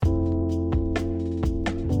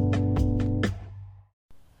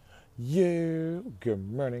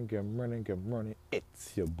Good morning, good morning, good morning.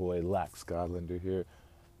 It's your boy Lax Scotlander here.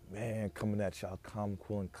 Man, coming at y'all calm,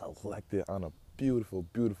 cool, and collected on a beautiful,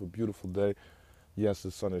 beautiful, beautiful day. Yes,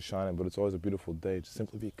 the sun is shining, but it's always a beautiful day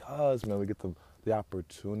simply because, man, we get the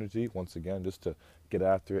opportunity, once again, just to get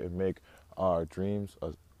after it and make our dreams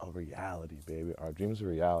a reality, baby. Our dreams a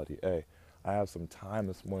reality. Hey, I have some time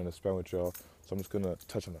this morning to spend with y'all, so I'm just going to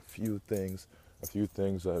touch on a few things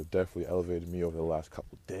that have definitely elevated me over the last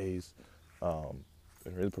couple days.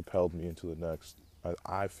 And really propelled me into the next,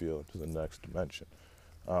 I feel, to the next dimension.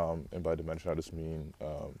 And by dimension, I just mean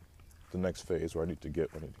the next phase where I need to get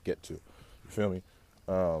to. You feel me?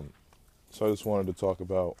 So I just wanted to talk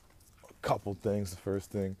about a couple things. The first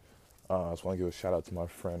thing, I just want to give a shout out to my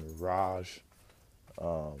friend Raj.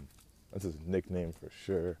 That's his nickname for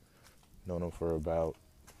sure. Known him for about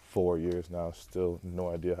 4 years now. Still no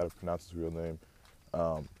idea how to pronounce his real name.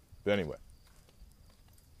 But anyway.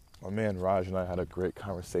 My man Raj and I had a great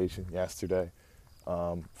conversation yesterday.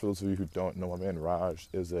 For those of you who don't know, my man Raj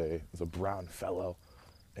is a brown fellow,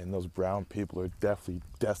 and those brown people are definitely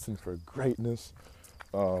destined for greatness.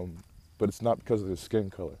 But it's not because of their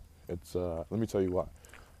skin color. It's let me tell you why.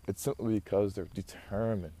 It's simply because they're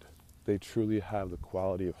determined. They truly have the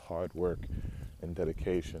quality of hard work and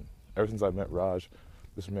dedication. Ever since I met Raj,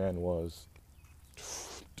 this man was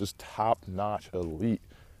just top-notch elite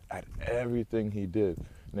at everything he did.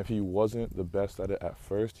 And if he wasn't the best at it at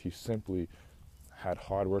first, he simply had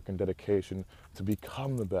hard work and dedication to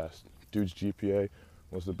become the best. Dude's GPA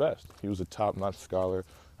was the best. He was a top-notch scholar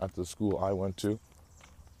at the school I went to.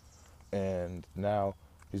 And now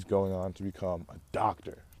he's going on to become a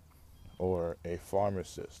doctor or a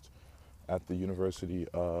pharmacist at the University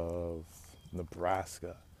of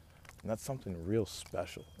Nebraska. And that's something real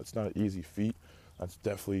special. It's not an easy feat. That's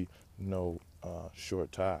definitely no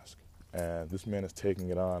short task. And this man is taking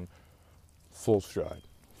it on full stride.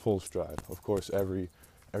 Of course,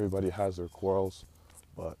 everybody has their quarrels,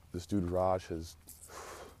 but this dude Raj has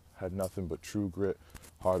had nothing but true grit,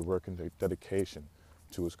 hard work, and dedication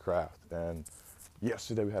to his craft. And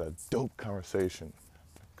yesterday we had a dope conversation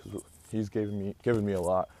because he's given me a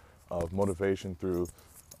lot of motivation through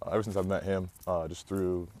ever since I've met him, just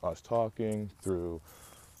through us talking, through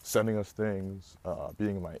sending us things,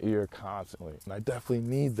 being in my ear constantly. And I definitely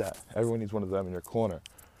need that. Everyone needs one of them in your corner.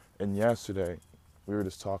 And yesterday, we were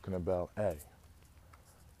just talking about, hey,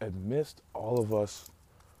 amidst all of us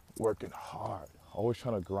working hard, always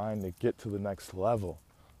trying to grind to get to the next level,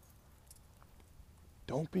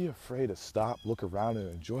 don't be afraid to stop, look around, and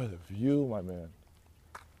enjoy the view, my man.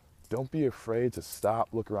 Don't be afraid to stop,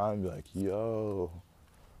 look around, and be like, yo,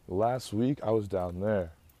 last week I was down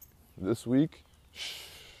there. This week,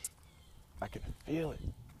 I can feel it.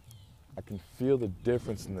 I can feel the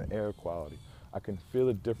difference in the air quality. I can feel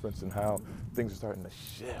the difference in how things are starting to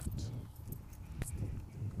shift.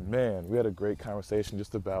 Man, we had a great conversation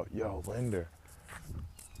just about, yo, Linder,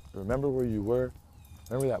 remember where you were?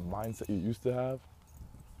 Remember that mindset you used to have?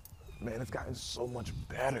 Man, it's gotten so much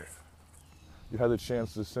better. You had the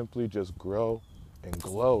chance to simply just grow and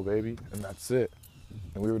glow, baby, and that's it.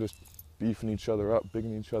 And we were just beefing each other up,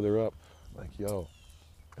 bigging each other up, like, yo,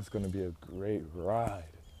 it's going to be a great ride.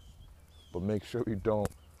 But make sure we don't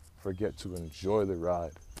forget to enjoy the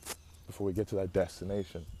ride before we get to that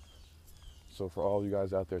destination. So for all you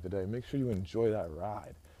guys out there today, make sure you enjoy that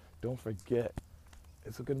ride. Don't forget,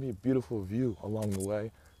 it's going to be a beautiful view along the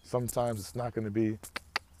way. Sometimes it's not going to be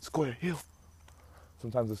square hill.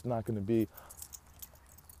 Sometimes it's not going to be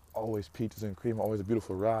always peaches and cream, always a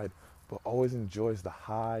beautiful ride, but always enjoys the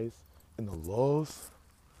highs and the lows.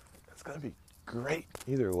 It's going to be great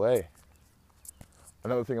either way.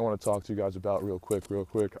 Another thing I want to talk to you guys about real quick.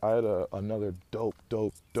 I had another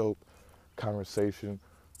dope conversation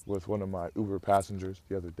with one of my Uber passengers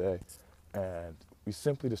the other day, and we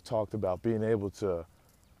simply just talked about being able to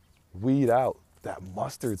weed out that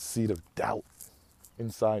mustard seed of doubt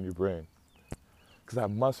inside your brain. Because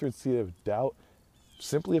that mustard seed of doubt,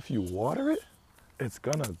 simply if you water it, it's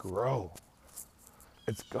gonna grow.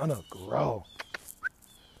 It's gonna grow.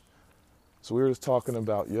 So we were just talking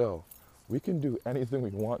about, yo, we can do anything we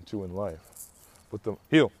want to in life. But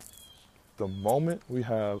the moment we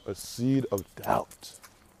have a seed of doubt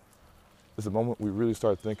is the moment we really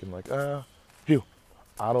start thinking like, I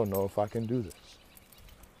don't know if I can do this.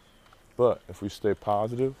 But if we stay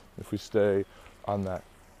positive, if we stay on that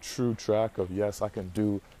true track of, yes, I can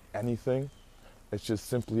do anything, it's just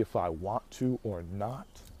simply if I want to or not,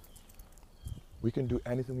 we can do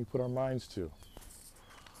anything we put our minds to.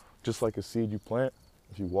 Just like a seed you plant,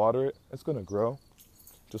 if you water it, it's going to grow.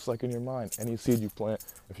 Just like in your mind, any seed you plant,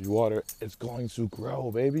 if you water it, it's going to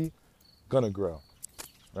grow, baby. Gonna grow.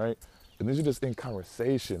 right? And these are just in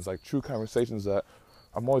conversations, like true conversations that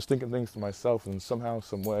I'm always thinking things to myself, and somehow,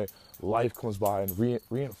 some way, life comes by and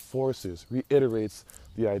reinforces, reiterates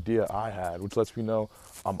the idea I had, which lets me know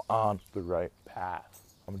I'm on the right path.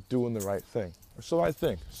 I'm doing the right thing. Or so I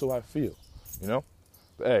think, so I feel, you know?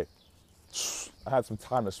 But hey, I had some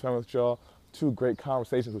time to spend with y'all. 2 great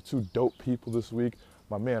conversations with 2 dope people this week.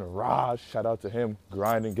 My man Raj, shout out to him,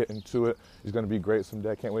 grinding, getting to it. He's gonna be great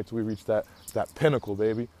someday. I can't wait till we reach that pinnacle,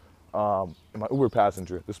 baby. And my Uber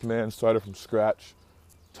passenger, this man started from scratch,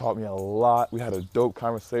 taught me a lot. We had a dope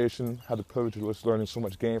conversation, had the privilege of just learning so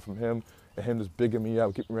much game from him, and him just bigging me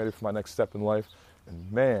up, getting ready for my next step in life.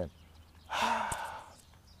 And man,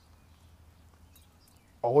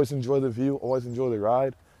 always enjoy the view, always enjoy the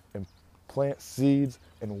ride, and plant seeds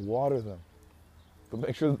and water them. But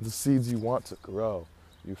make sure that the seeds you want to grow.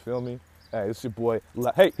 You feel me? Hey, it's your boy,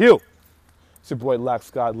 hey, Hugh! It's your boy, Lax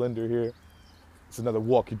Scott Linder here. It's another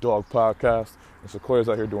Walkie Dog podcast. And Sequoia's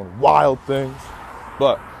out here doing wild things.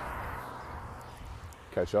 But,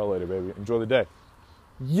 catch y'all later, baby. Enjoy the day.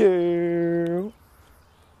 Yeah!